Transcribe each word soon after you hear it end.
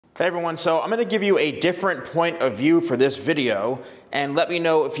Hey everyone, so I'm going to give you a different point of view for this video, and let me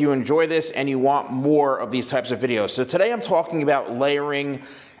know if you enjoy this and you want more of these types of videos. So today I'm talking about layering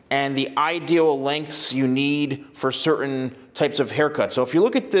and the ideal lengths you need for certain types of haircuts. So if you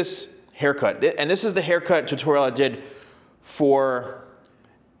look at this haircut, and this is the haircut tutorial I did for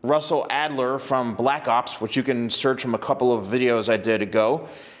Russell Adler from Black Ops, which you can search from a couple of videos I did ago,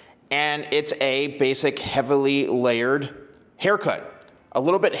 and it's a basic heavily layered haircut. A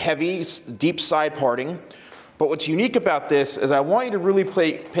little bit heavy, deep side parting, but what's unique about this is I want you to really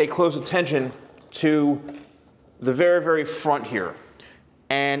pay close attention to the very, very front here.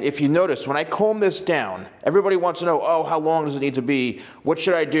 And if you notice, when I comb this down, everybody wants to know, oh, how long does it need to be? What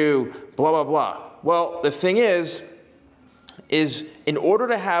should I do? Blah, blah, blah. Well, the thing is in order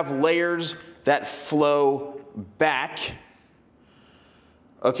to have layers that flow back,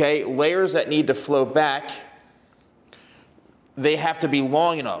 okay, layers that need to flow back, they have to be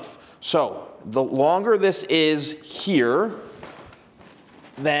long enough. So the longer this is here,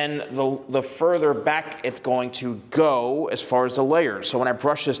 then the further back it's going to go as far as the layers. So when I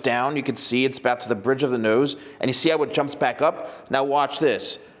brush this down, you can see it's about to the bridge of the nose, and you see how it jumps back up? Now watch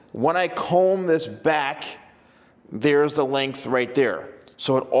this. When I comb this back, there's the length right there.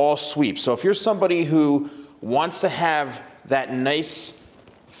 So it all sweeps. So if you're somebody who wants to have that nice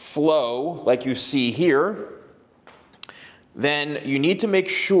flow like you see here, then you need to make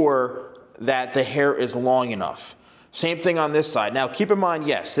sure that the hair is long enough. Same thing on this side. Now keep in mind,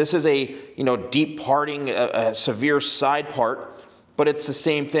 yes, this is a deep parting, a severe side part, but it's the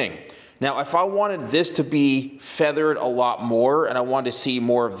same thing. Now if I wanted this to be feathered a lot more and I wanted to see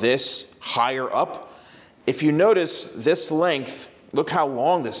more of this higher up, if you notice this length, look how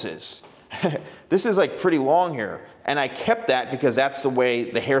long this is. This is like pretty long here, and I kept that because that's the way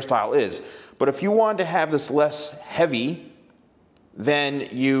the hairstyle is. But if you wanted to have this less heavy, then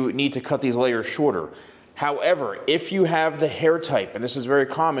you need to cut these layers shorter. However, if you have the hair type, and this is very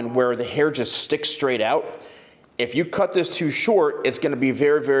common, where the hair just sticks straight out, if you cut this too short, it's going to be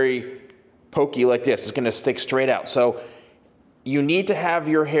very, very pokey like this. It's going to stick straight out. So you need to have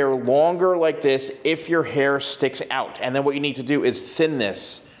your hair longer like this if your hair sticks out. And then what you need to do is thin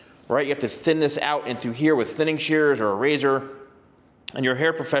this, right? You have to thin this out into here with thinning shears or a razor, and your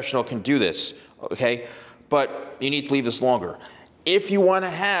hair professional can do this, okay? But you need to leave this longer. If you want to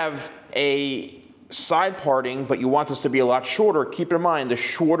have a side parting, but you want this to be a lot shorter, keep in mind, the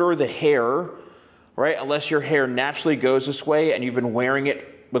shorter the hair, right, unless your hair naturally goes this way and you've been wearing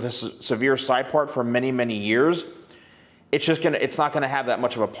it with a severe side part for many, many years, it's not gonna have that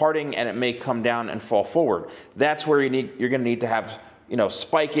much of a parting, and it may come down and fall forward. That's where you're gonna need to have,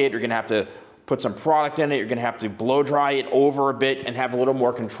 spike it, you're gonna have to put some product in it, you're gonna have to blow dry it over a bit and have a little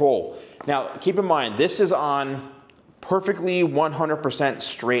more control. Now, keep in mind, this is on perfectly 100%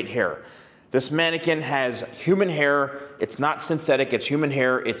 straight hair. This mannequin has human hair. It's not synthetic, it's human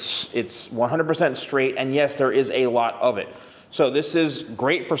hair. It's 100% straight, and yes, there is a lot of it. So this is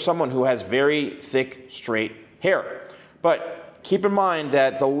great for someone who has very thick, straight hair. But keep in mind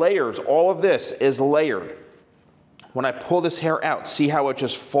that the layers, all of this is layered. When I pull this hair out, see how it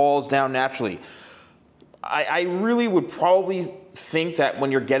just falls down naturally. I really would probably think that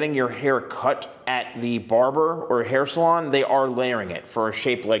when you're getting your hair cut at the barber or hair salon, they are layering it for a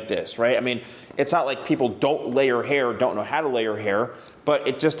shape like this, right? I mean, it's not like people don't layer hair, don't know how to layer hair, but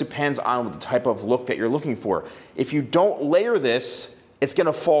it just depends on the type of look that you're looking for. If you don't layer this, it's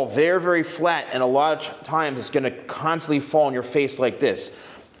gonna fall very, very flat, and a lot of times it's gonna constantly fall on your face like this.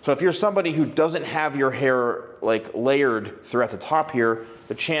 So if you're somebody who doesn't have your hair like layered throughout the top here,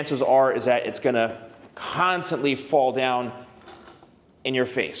 the chances are is that it's gonna constantly fall down in your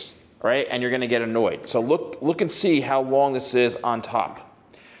face, right? And you're gonna get annoyed. So look and see how long this is on top.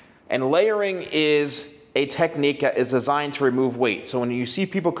 And layering is a technique that is designed to remove weight. So when you see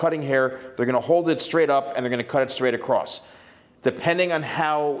people cutting hair, they're gonna hold it straight up and they're gonna cut it straight across. Depending on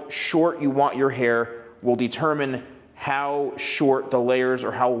how short you want your hair will determine how short the layers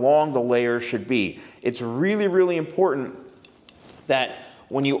or how long the layers should be. It's really, really important that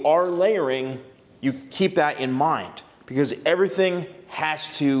when you are layering, you keep that in mind, because everything has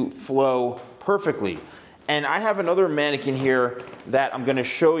to flow perfectly. And I have another mannequin here that I'm gonna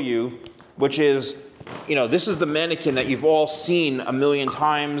show you, which is, this is the mannequin that you've all seen a million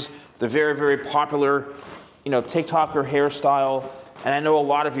times, the very, very popular, TikToker hairstyle. And I know a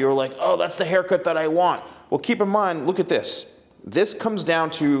lot of you are like, oh, that's the haircut that I want. Well, keep in mind, look at this. This comes down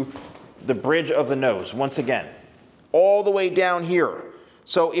to the bridge of the nose, once again, all the way down here.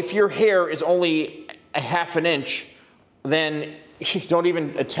 So if your hair is only a ½ an inch, then don't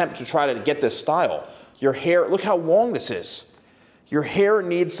even attempt to try to get this style. Your hair, look how long this is. Your hair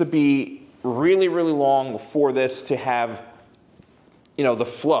needs to be really, really long for this to have, you know, the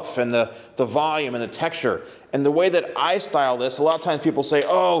fluff and the volume and the texture. And the way that I style this, a lot of times people say,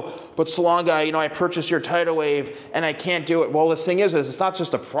 oh, but Salon Guy, you know, I purchased your tidal wave and I can't do it. Well, the thing is it's not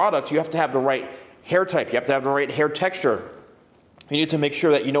just a product. You have to have the right hair type. You have to have the right hair texture. You need to make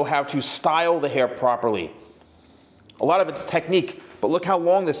sure that you know how to style the hair properly. A lot of it's technique, but look how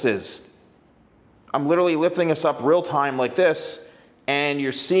long this is. I'm literally lifting this up real time like this, and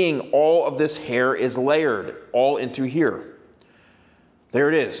you're seeing all of this hair is layered all in through here. There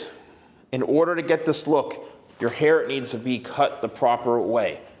it is. In order to get this look, your hair needs to be cut the proper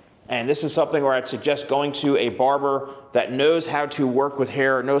way. And this is something where I'd suggest going to a barber that knows how to work with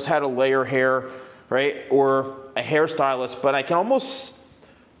hair, knows how to layer hair, right? Or a hairstylist. But I can almost,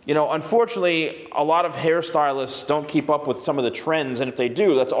 you know, unfortunately, a lot of hairstylists don't keep up with some of the trends. And if they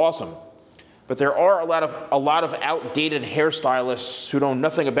do, that's awesome. But there are a lot of outdated hairstylists who know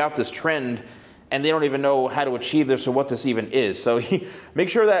nothing about this trend, and they don't even know how to achieve this or what this even is. So make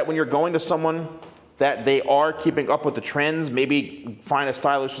sure that when you're going to someone that they are keeping up with the trends, maybe find a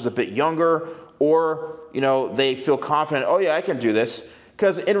stylist who's a bit younger, or, you know, they feel confident, oh yeah, I can do this.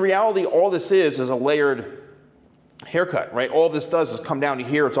 Because in reality, all this is a layered haircut, right? All this does is come down to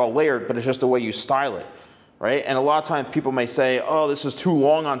here, it's all layered, but it's just the way you style it, right? And a lot of times people may say, oh, this is too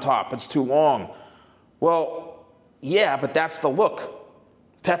long on top, it's too long. Well, yeah, but that's the look.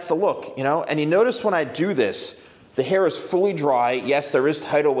 That's the look, you know? And you notice when I do this, the hair is fully dry. Yes, there is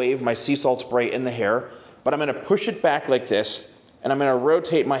tidal wave, my sea salt spray in the hair, but I'm gonna push it back like this, and I'm gonna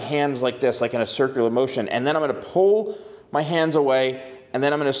rotate my hands like this, like in a circular motion, and then I'm gonna pull my hands away, and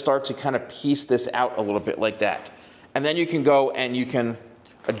then I'm gonna start to kind of piece this out a little bit like that. And then you can go and you can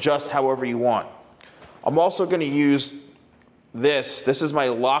adjust however you want. I'm also gonna use this. This is my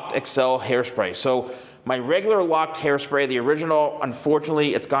Locked XL hairspray. So my regular locked hairspray, the original,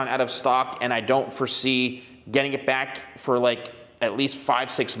 unfortunately, it's gone out of stock, and I don't foresee getting it back for like at least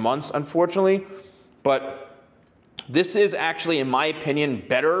 5-6 months, unfortunately. But this is actually, in my opinion,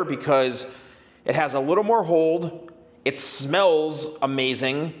 better because it has a little more hold, it smells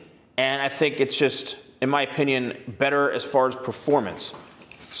amazing, and I think it's just, in my opinion, better as far as performance.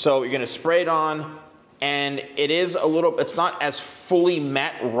 So you're gonna spray it on, and it is a little, it's not as fully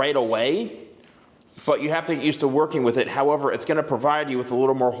matte right away, but you have to get used to working with it. However, it's gonna provide you with a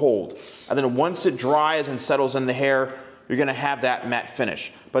little more hold. And then once it dries and settles in the hair, you're gonna have that matte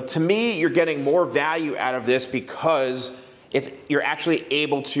finish. But to me, you're getting more value out of this because you're actually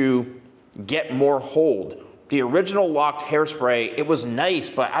able to get more hold. The original locked hairspray, it was nice,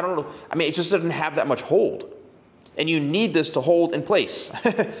 but I don't know, I mean, it just didn't have that much hold. And you need this to hold in place.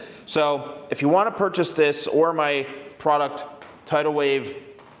 So if you wanna purchase this or my product, Tidal Wave,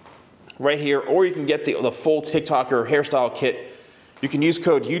 right here, or you can get the full TikToker hairstyle kit. You can use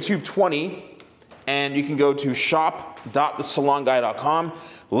code YouTube20, and you can go to shop.thesalonguy.com.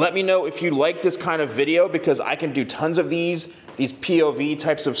 Let me know if you like this kind of video, because I can do tons of these POV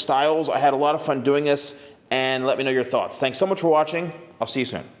types of styles. I had a lot of fun doing this, and let me know your thoughts. Thanks so much for watching. I'll see you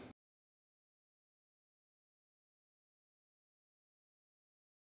soon.